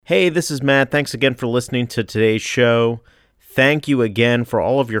Hey, this is Matt. Thanks again for listening to today's show. Thank you again for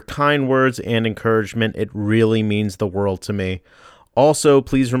all of your kind words and encouragement. It really means the world to me. Also,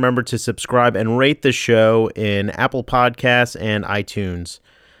 please remember to subscribe and rate the show in Apple Podcasts and iTunes.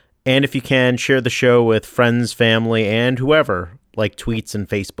 And if you can, share the show with friends, family, and whoever, like tweets and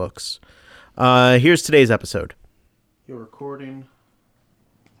Facebooks. Here's today's episode. You're recording.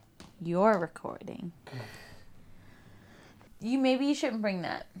 You're recording. Maybe you shouldn't bring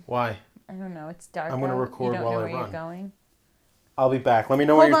that. Why? I don't know. It's dark. I'm going to record while I run. You don't know where you're going. I'll be back. Let me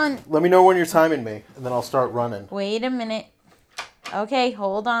know when you're timing me, and then I'll start running. Wait a minute. Okay,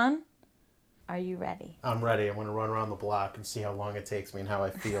 hold on. Are you ready? I'm ready. I'm going to run around the block and see how long it takes me and how I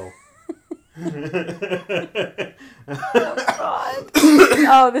feel. Oh, God.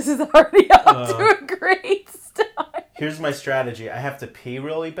 Oh, this is already off to a great start. Here's my strategy. I have to pee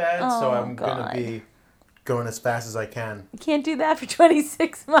really bad, so I'm going to be going as fast as I can. You can't do that for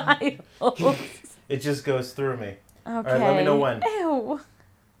 26 miles. It just goes through me. Okay. All right, let me know when. Ew.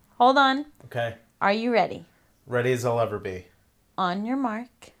 Hold on. Okay. Are you ready? Ready as I'll ever be. On your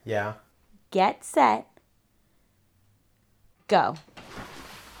mark. Yeah. Get set. Go.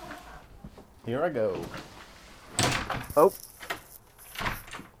 Here I go. Oh.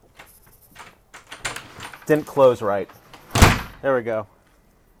 Didn't close right. There we go.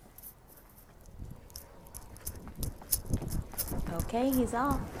 Okay, he's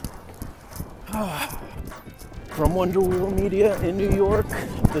off. From Wonder Wheel Media in New York,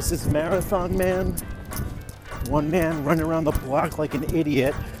 this is Marathon Man. One man running around the block like an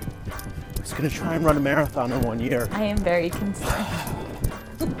idiot. He's going to try and run a marathon in 1 year. I am very concerned.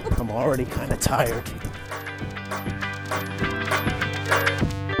 I'm already kind of tired.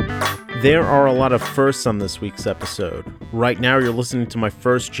 There are a lot of firsts on this week's episode. Right now you're listening to my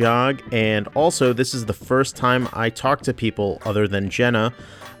first jog, and also this is the first time I talk to people other than Jenna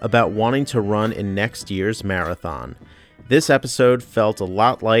about wanting to run in next year's marathon. This episode felt a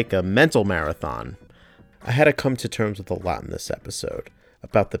lot like a mental marathon. I had to come to terms with a lot in this episode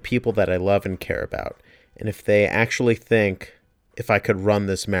about the people that I love and care about, and if they actually think if I could run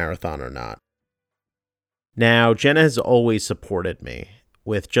this marathon or not. Now, Jenna has always supported me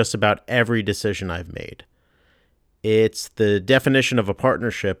with just about every decision I've made. It's the definition of a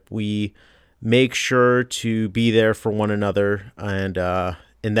partnership. We make sure to be there for one another, and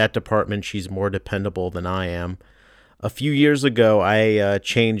in that department, she's more dependable than I am. A few years ago, I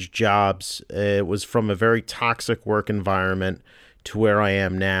changed jobs. It was from a very toxic work environment to where I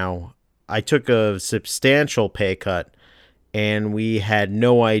am now. I took a substantial pay cut, and we had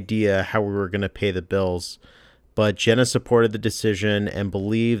no idea how we were going to pay the bills. But Jenna supported the decision and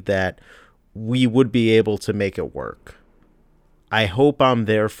believed that we would be able to make it work. I hope I'm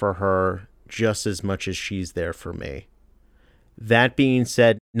there for her just as much as she's there for me. That being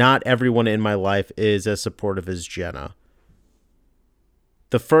said, not everyone in my life is as supportive as Jenna.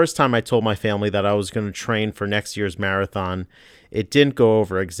 The first time I told my family that I was going to train for next year's marathon, it didn't go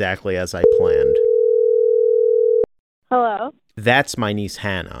over exactly as I planned. Hello? That's my niece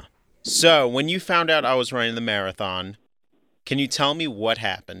Hannah. So, when you found out I was running the marathon, can you tell me what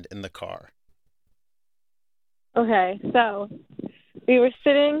happened in the car? Okay, so we were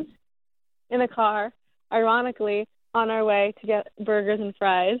sitting in a car, ironically, on our way to get burgers and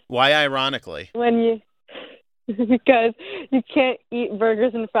fries. Why ironically? Because you can't eat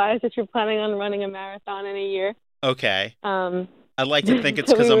burgers and fries if you're planning on running a marathon in a year. Okay. I'd like to think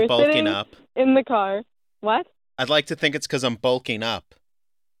it's because so I'm bulking up. In the car. What? I'd like to think it's because I'm bulking up.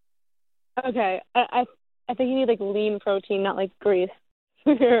 Okay, I think you need like lean protein, not like grease.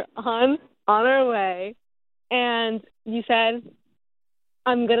 We're on our way, and you said,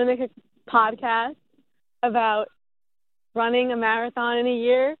 I'm going to make a podcast about running a marathon in a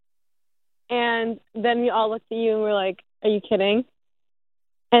year, and then we all looked at you and were like, are you kidding?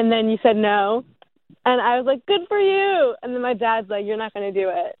 And then you said no, and I was like, good for you, and then my dad's like, you're not going to do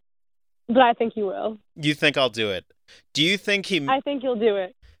it, but I think you will. You think I'll do it? Do you think I think you'll do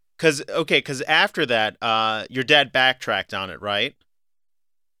it. Because after that, your dad backtracked on it, right?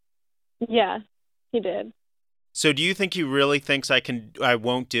 Yeah, he did. So do you think he really thinks I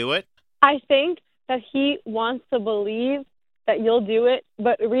won't do it? I think that he wants to believe that you'll do it,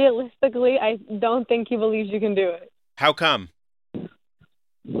 but realistically, I don't think he believes you can do it. How come?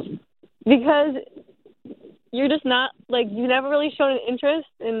 Because you're just not, like, you've never really shown an interest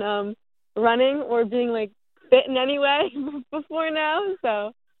in running or being, like, fit in any way before now,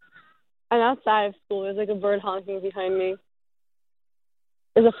 so... I'm outside of school. There's like a bird honking behind me.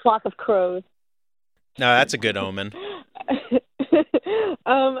 There's a flock of crows. No, that's a good omen.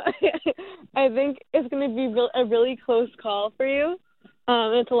 I think it's going to be a really close call for you.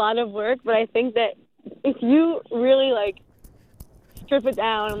 It's a lot of work, but I think that if you really like strip it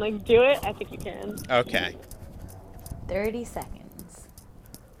down and like do it, I think you can. Okay. 30 seconds.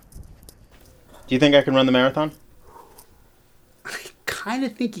 Do you think I can run the marathon? I kind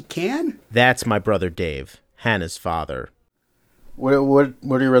of think you can. That's my brother Dave, Hannah's father. What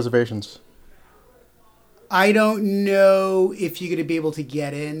are your reservations? I don't know if you're going to be able to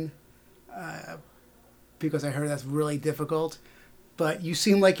get in because I heard that's really difficult. But you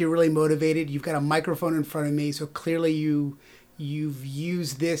seem like you're really motivated. You've got a microphone in front of me, so clearly you've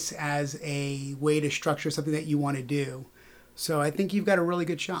used this as a way to structure something that you want to do. So I think you've got a really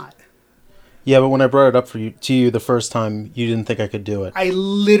good shot. Yeah, but when I brought it up to you the first time, you didn't think I could do it. I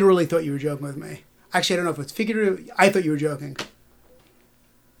literally thought you were joking with me. Actually, I don't know if it's figurative. I thought you were joking.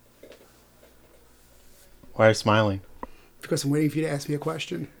 Why are you smiling? Because I'm waiting for you to ask me a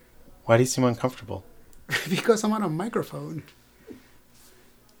question. Why do you seem uncomfortable? Because I'm on a microphone.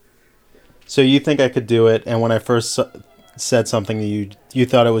 So you think I could do it, and when I first said something to you, you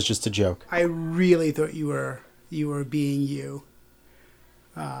thought it was just a joke? I really thought you were being you.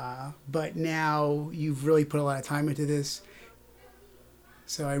 But now you've really put a lot of time into this.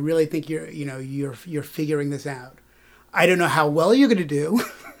 So I really think you're figuring this out. I don't know how well you're going to do.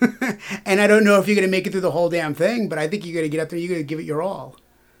 And I don't know if you're going to make it through the whole damn thing, but I think you're going to get up there, you're going to give it your all.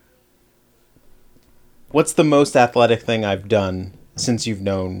 What's the most athletic thing I've done since you've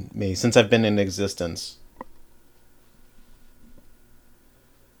known me, since I've been in existence?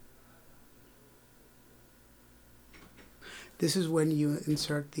 This is when you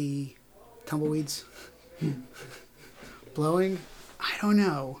insert the tumbleweeds. Blowing? I don't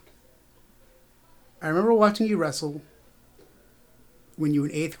know. I remember watching you wrestle when you were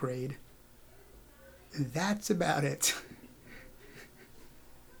in 8th grade. And that's about it.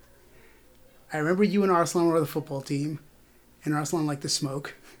 I remember you and Arslan were the football team, and Arslan liked to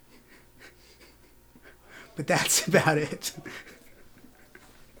smoke. But that's about it.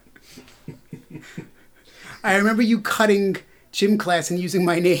 I remember you cutting gym class and using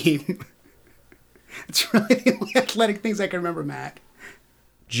my name. It's really the only athletic things I can remember, Matt.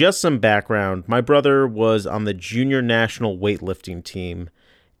 Just some background. My brother was on the junior national weightlifting team,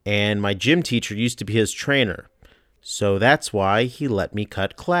 and my gym teacher used to be his trainer. So that's why he let me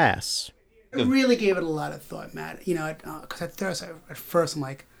cut class. I really gave it a lot of thought, Matt. You know, because at first I'm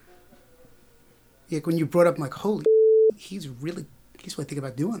like when you brought up, I'm like, holy, he's really thinking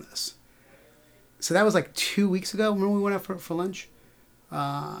about doing this. So that was like 2 weeks ago. Remember we went out for lunch?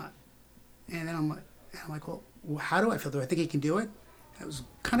 And then I'm like, well, how do I feel? Do I think he can do it? I was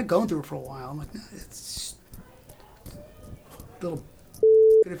kind of going through it for a while. I'm like, no, it's a little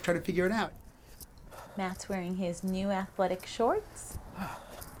going to try to figure it out. Matt's wearing his new athletic shorts,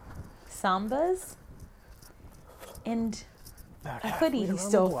 Sambas, and a hoodie he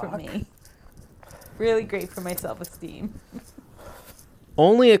stole from me. Really great for my self-esteem.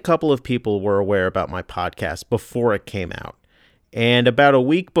 Only a couple of people were aware about my podcast before it came out. And about a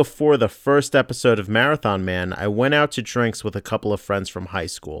week before the first episode of Marathon Man, I went out to drinks with a couple of friends from high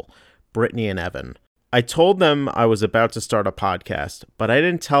school, Brittany and Evan. I told them I was about to start a podcast, but I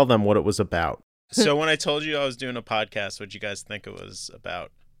didn't tell them what it was about. So when I told you I was doing a podcast, what'd you guys think it was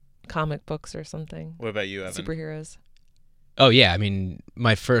about? Comic books or something. What about you, Evan? Superheroes. Oh, yeah. I mean,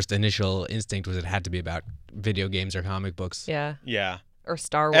 my first initial instinct was it had to be about video games or comic books. Yeah. Yeah. Or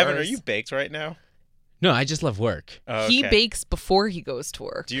Star Wars. Evan, are you baked right now? No, I just love work. Oh, He okay. bakes before he goes to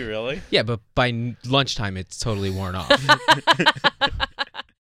work. Do you really? Yeah, but by lunchtime, it's totally worn off.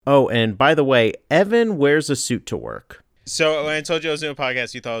 Oh, and by the way, Evan wears a suit to work. So when I told you I was doing a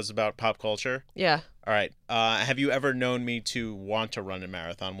podcast, you thought it was about pop culture? Yeah. All right. Have you ever known me to want to run a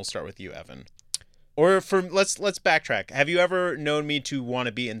marathon? We'll start with you, Evan. Or let's backtrack. Have you ever known me to want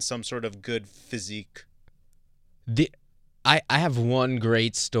to be in some sort of good physique? I have one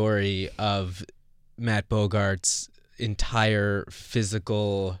great story of Matt Bogart's entire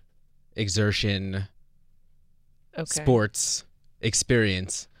physical exertion sports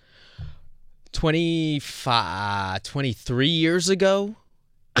experience. 23 years ago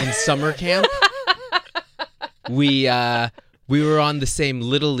in summer camp, we were on the same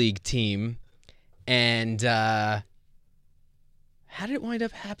Little League team, and how did it wind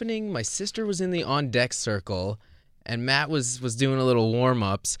up happening? My sister was in the on-deck circle, and Matt was doing a little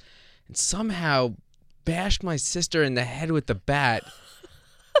warm-ups, and somehow bashed my sister in the head with the bat,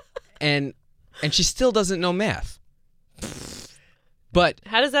 and she still doesn't know math. But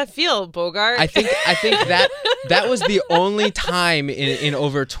how does that feel, Bogart? I think that was the only time in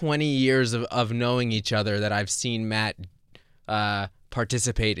over 20 years of knowing each other that I've seen Matt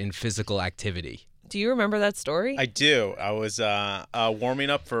participate in physical activity. Do you remember that story? I do. I was warming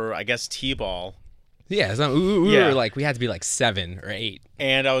up for, I guess, T-ball. Yeah, we were like, we had to be like 7 or 8.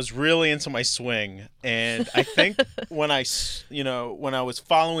 And I was really into my swing. And I think when I was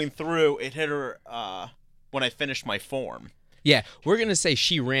following through, it hit her when I finished my form. Yeah, we're gonna say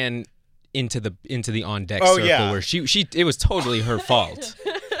she ran into the on deck Oh, circle yeah. where she it was totally her fault.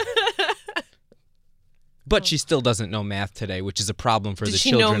 But she still doesn't know math today, which is a problem for Did the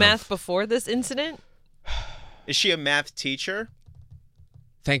she children. know math before this incident? Is she a math teacher?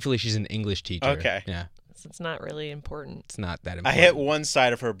 Thankfully, she's an English teacher. Okay. Yeah, So it's not really important. it's not that I important. hit one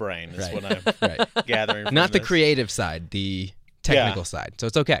side of her brain, is Right. what I'm Right. gathering from Not the this. creative side, the technical side. So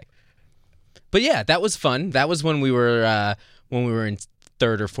it's okay. But yeah, that was fun. That was when we were in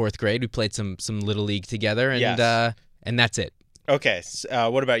 3rd or 4th grade. We played some Little League together, and Yes. and that's it. Okay,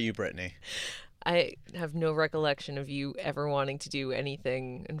 what about you, Brittany? I have no recollection of you ever wanting to do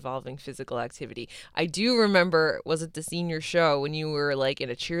anything involving physical activity. I do remember, was it the senior show when you were like in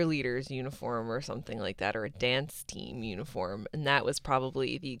a cheerleader's uniform or something like that, or a dance team uniform, and that was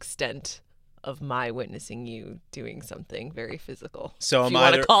probably the extent of my witnessing you doing something very physical. So if am you I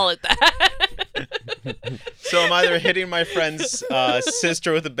want either- to call it that. So I'm either hitting my friend's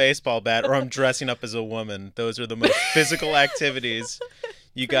sister with a baseball bat, or I'm dressing up as a woman. Those are the most physical activities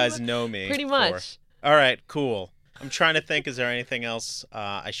you guys know me Pretty for. much. All right, cool. I'm trying to think, is there anything else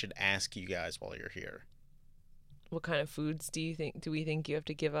I should ask you guys while you're here? What kind of foods do we think you have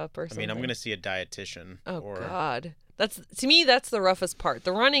to give up or I something? mean, I'm going to see a dietitian. Oh or... God, to me that's the roughest part.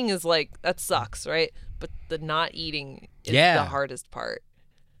 The running is like, that sucks, right? But the not eating is Yeah. the hardest part,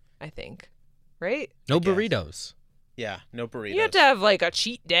 I think. Right? No guess. burritos. Yeah, no burritos. You have to have like a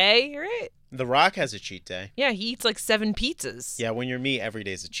cheat day, right? The Rock has a cheat day. Yeah, he eats like 7 pizzas. Yeah, when you're me, every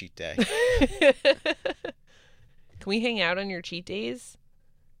day's a cheat day. Can we hang out on your cheat days?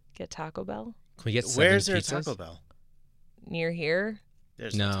 Get Taco Bell Can we get 7 Where's there a pizzas? Taco Bell? near here?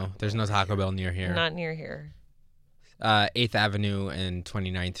 There's No, there's no Taco Bell near here. Not near here. 8th Avenue and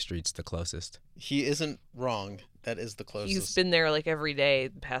 29th Street's the closest. He isn't wrong. That is the closest. He's been there like every day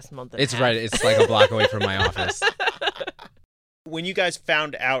the past month and a It's half. right. It's like a block away from my office. When you guys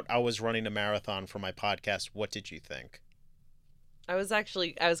found out I was running a marathon for my podcast, what did you think? I was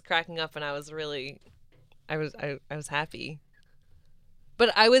cracking up, and I was happy.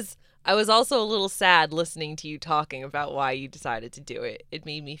 But I was also a little sad listening to you talking about why you decided to do it. It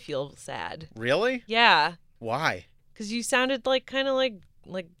made me feel sad. Really? Yeah, Why? because you sounded like kind of like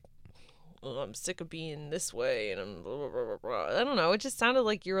oh, I'm sick of being this way, and I'm blah, blah, blah, blah, blah. I don't know. It just sounded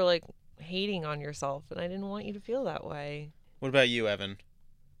like you were like hating on yourself, and I didn't want you to feel that way. What about you, Evan?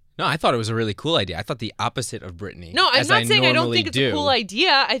 No, I thought it was a really cool idea. I thought the opposite of Brittany. No, I'm as not saying I don't normally think it's do. a cool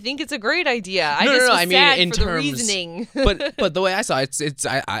idea. I think it's a great idea. I No, just no, was I mean, sad in for the terms- reasoning. but the way I saw it,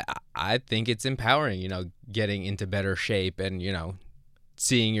 I think it's empowering, getting into better shape and,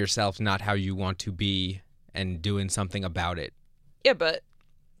 seeing yourself not how you want to be and doing something about it. Yeah, but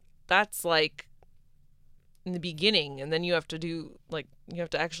that's like in the beginning, and then you have to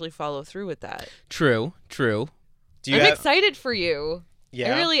actually follow through with that. True. Do you I'm have? excited for you.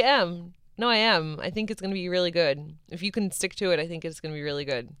 Yeah. I really am. No, I am. I think it's going to be really good. If you can stick to it, I think it's going to be really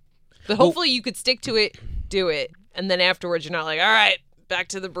good. But hopefully you could stick to it, do it, and then afterwards you're not like, all right, back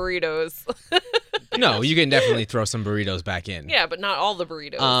to the burritos. No, you can definitely throw some burritos back in. Yeah, but not all the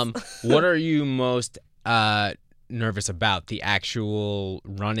burritos. What are you most nervous about? The actual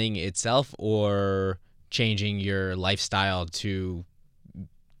running itself or changing your lifestyle to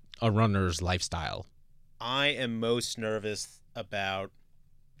a runner's lifestyle? I am most nervous about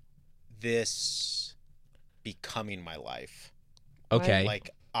this becoming my life. Okay. Like,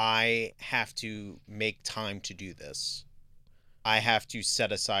 I have to make time to do this. I have to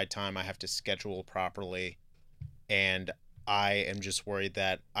set aside time. I have to schedule properly. And I am just worried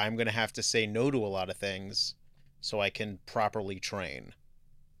that I'm going to have to say no to a lot of things so I can properly train.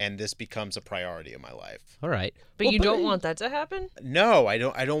 And this becomes a priority in my life. All right. but Well, you don't want that to happen? No, I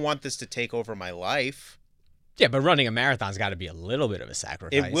don't want this to take over my life. Yeah, but running a marathon's got to be a little bit of a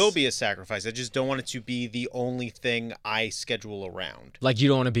sacrifice. It will be a sacrifice. I just don't want it to be the only thing I schedule around. Like, you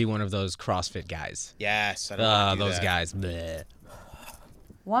don't want to be one of those CrossFit guys. Yes, I don't want to do Those that. guys. Bleh.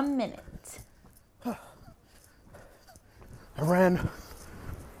 1 minute. I ran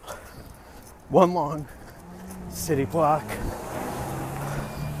one long city block.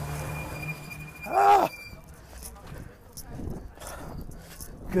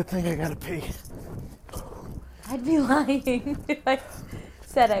 Good thing I gotta pee. I'd be lying if I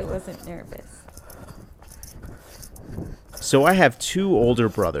said I wasn't nervous. So I have 2 older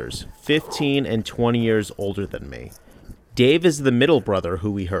brothers, 15 and 20 years older than me. Dave is the middle brother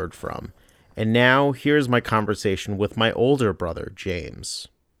who we heard from, And now, here's my conversation with my older brother, James.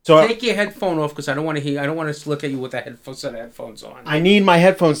 So Take your headphone off because I don't want to hear. I don't want to look at you with that set of headphones on. I need my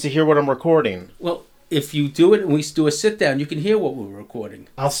headphones to hear what I'm recording. Well, if you do it and we do a sit down, you can hear what we're recording.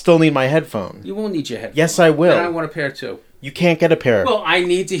 I'll still need my headphone. You won't need your headphones. Yes, I will. And I want a pair too. You can't get a pair. Well, I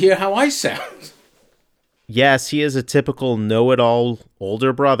need to hear how I sound. Yes, he is a typical know-it-all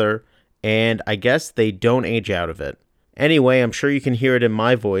older brother, and I guess they don't age out of it. Anyway, I'm sure you can hear it in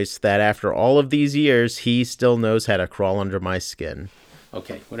my voice that after all of these years, he still knows how to crawl under my skin.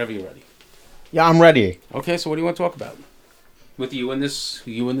 Okay, whenever you're ready. Yeah, I'm ready. Okay, so what do you want to talk about? With you and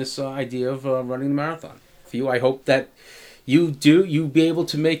this idea of running the marathon. For you, I hope that you be able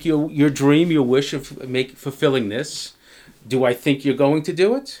to make your dream, your wish of fulfilling this. Do I think you're going to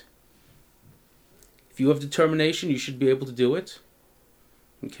do it? If you have determination, you should be able to do it.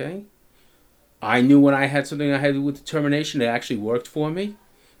 Okay? I knew when I had something I had to do with determination, it actually worked for me.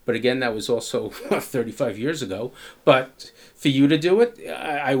 But again, that was also 35 years ago. But for you to do it,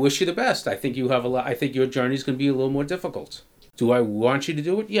 I wish you the best. I think you have a lot. I think your journey is going to be a little more difficult. Do I want you to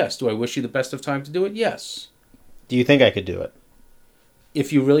do it? Yes. Do I wish you the best of time to do it? Yes. Do you think I could do it?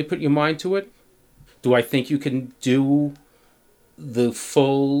 If you really put your mind to it, do I think you can do the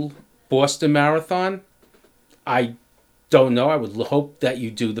full Boston Marathon? I don't know. I would hope that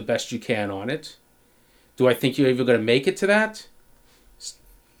you do the best you can on it. Do I think you're even going to make it to that?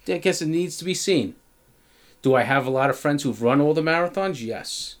 I guess it needs to be seen. Do I have a lot of friends who've run all the marathons?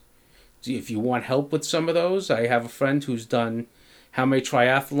 Yes. If you want help with some of those, I have a friend who's done how many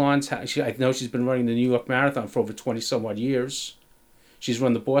triathlons. I know she's been running the New York Marathon for over 20 some odd years. She's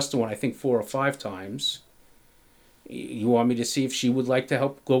run the Boston one, I think, 4 or 5 times. You want me to see if she would like to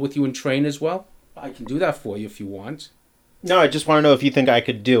help go with you and train as well? I can do that for you if you want. No, I just want to know if you think I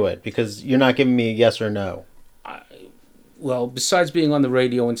could do it, because you're not giving me a yes or no. Well, besides being on the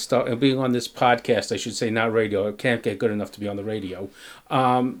radio and stuff, and being on this podcast, I should say, not radio. I can't get good enough to be on the radio.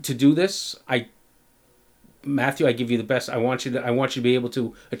 To do this, Matthew, I give you the best. I want you to be able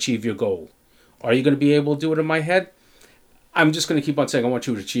to achieve your goal. Are you going to be able to do it in my head? I'm just going to keep on saying I want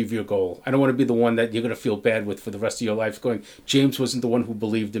you to achieve your goal. I don't want to be the one that you're going to feel bad with for the rest of your life, going, James wasn't the one who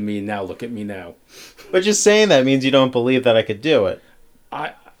believed in me, and now look at me now. But just saying that means you don't believe that I could do it.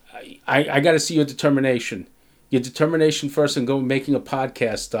 I got to see your determination. Your determination first, and go making a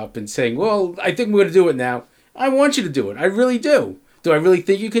podcast up and saying, well, I think we're going to do it now. I want you to do it. I really do. Do I really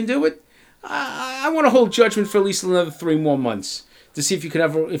think you can do it? I want to hold judgment for at least another 3 more months to see if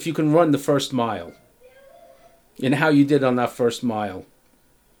you can run the first mile. And how you did on that first mile.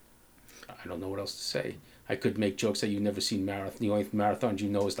 I don't know what else to say. I could make jokes that you've never seen marathon. The only marathons you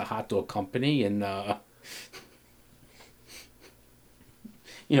know is the Hot Dog Company and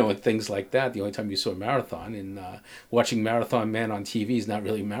and things like that. The only time you saw a marathon, and watching Marathon Man on TV is not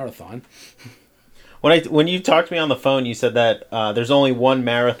really a marathon. When you talked to me on the phone, you said that there's only one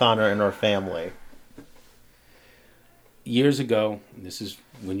marathoner in our family. Years ago, this is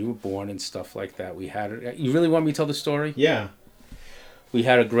when you were born and stuff like that, we had... You really want me to tell the story? Yeah. We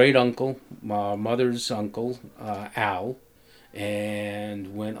had a great uncle, my mother's uncle, Al,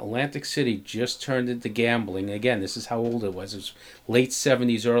 and when Atlantic City just turned into gambling, again, this is how old it was late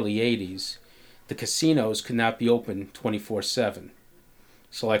 70s, early 80s, the casinos could not be open 24/7.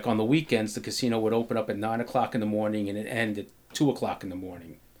 So like on the weekends, the casino would open up at 9 o'clock in the morning and it end at 2 o'clock in the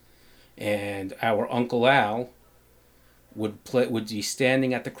morning. And our Uncle Al would be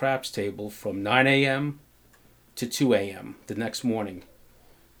standing at the craps table from 9 a.m. to 2 a.m. the next morning.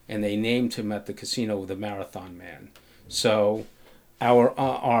 And they named him at the casino the Marathon Man. So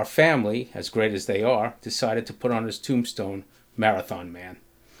our family, as great as they are, decided to put on his tombstone Marathon Man.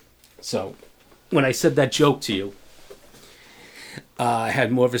 So when I said that joke to you, it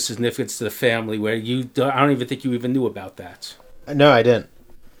had more of a significance to the family where I don't even think you even knew about that. No, I didn't.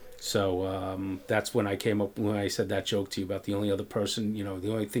 So that's when I said that joke to you about the only other person,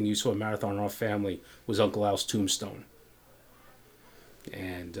 the only thing you saw a marathon in our family was Uncle Al's tombstone.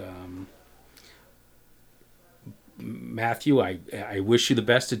 And Matthew, I wish you the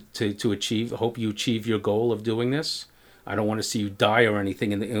best to achieve. I hope you achieve your goal of doing this. I don't want to see you die or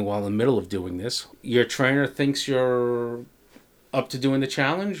anything while in the middle of doing this. Your trainer thinks you're up to doing the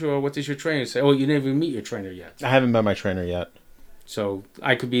challenge, or what does your trainer say? Oh, you didn't even meet your trainer yet. I haven't met my trainer yet. So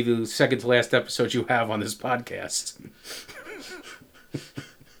I could be the second to last episode you have on this podcast.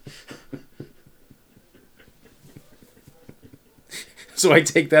 So I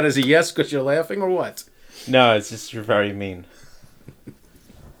take that as a yes because you're laughing, or what? No, it's just you're very mean.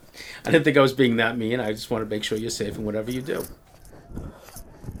 I didn't think I was being that mean. I just want to make sure you're safe in whatever you do.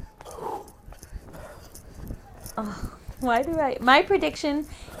 My prediction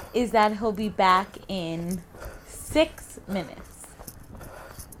is that he'll be back in 6 minutes.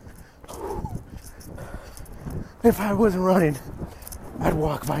 If I wasn't running, I'd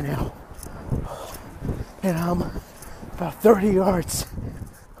walk by now. And I'm about 30 yards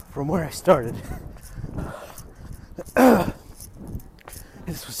from where I started.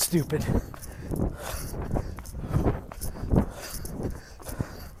 This was stupid.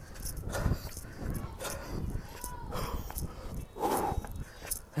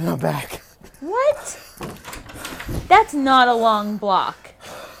 And I'm back. What? That's not a long block.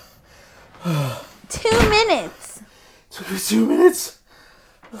 2 minutes. 2 minutes?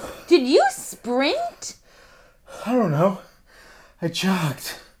 Did you sprint? I don't know. I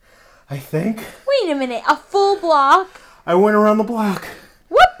jogged, I think. Wait a minute, a full block? I went around the block.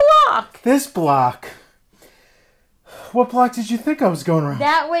 What block? This block. What block did you think I was going around?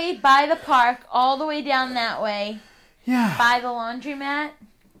 That way, by the park, all the way down that way, Yeah. by the laundromat.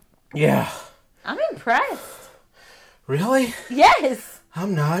 Yeah. I'm impressed. Really? Yes.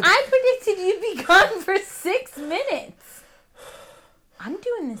 I'm not. I predicted you'd be gone for 6 minutes. I'm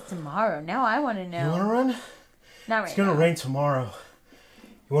doing this tomorrow. Now I want to know. You want to run? Not right It's going to now. rain tomorrow.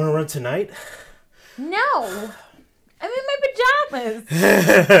 You want to run tonight? No. I'm in my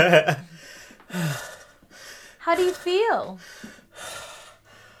pajamas. How do you feel?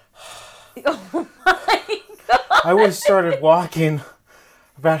 Oh my God. I would have started walking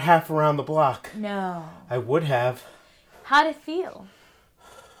about half around the block. No. I would have. How'd it feel?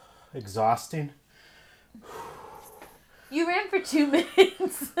 Exhausting. You ran for 2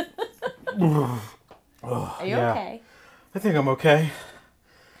 minutes. Are you yeah. okay? I think I'm okay.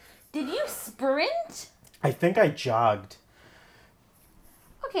 Did you sprint? I think I jogged.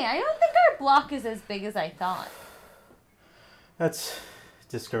 Okay, I don't think our block is as big as I thought. That's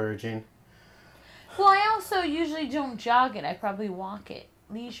discouraging. Well, I also usually don't jog it. I probably walk it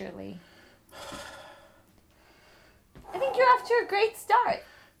leisurely. I think you're off to a great start.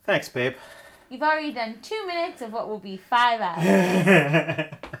 Thanks, babe. You've already done 2 minutes of what will be 5 hours.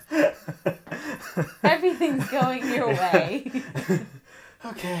 Everything's going your way.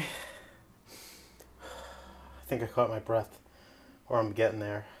 Okay. I think I caught my breath. Or I'm getting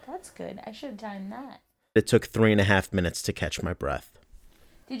there. That's good. I should have timed that. It took 3.5 minutes to catch my breath.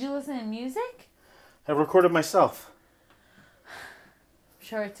 Did you listen to music? I recorded myself. I'm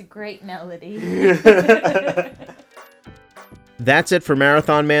sure it's a great melody. That's it for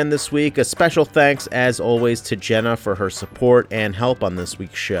Marathon Man this week. A special thanks, as always, to Jenna for her support and help on this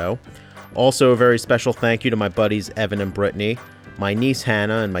week's show. Also, a very special thank you to my buddies Evan and Brittany, my niece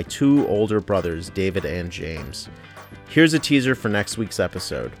Hannah, and my 2 older brothers, David and James. Here's a teaser for next week's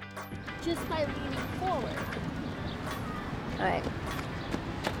episode. Just by leaning forward. All right.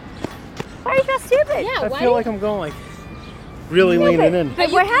 Why are you so stupid? Yeah, why? like I'm going really leaning in.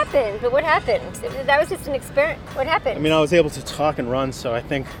 But what happened? That was just an experiment. What happened? I mean, I was able to talk and run, so I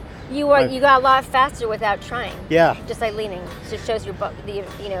think you got a lot faster without trying. Yeah. Just by leaning. Just shows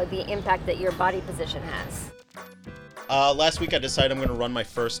the impact that your body position has. Last week I decided I'm going to run my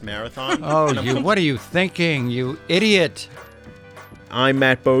first marathon. What are you thinking, you idiot? I'm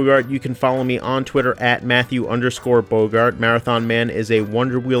Matt Bogart. You can follow me on Twitter at Matthew_Bogart. Marathon Man is a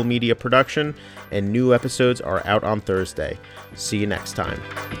Wonder Wheel Media production, and new episodes are out on Thursday. See you next time.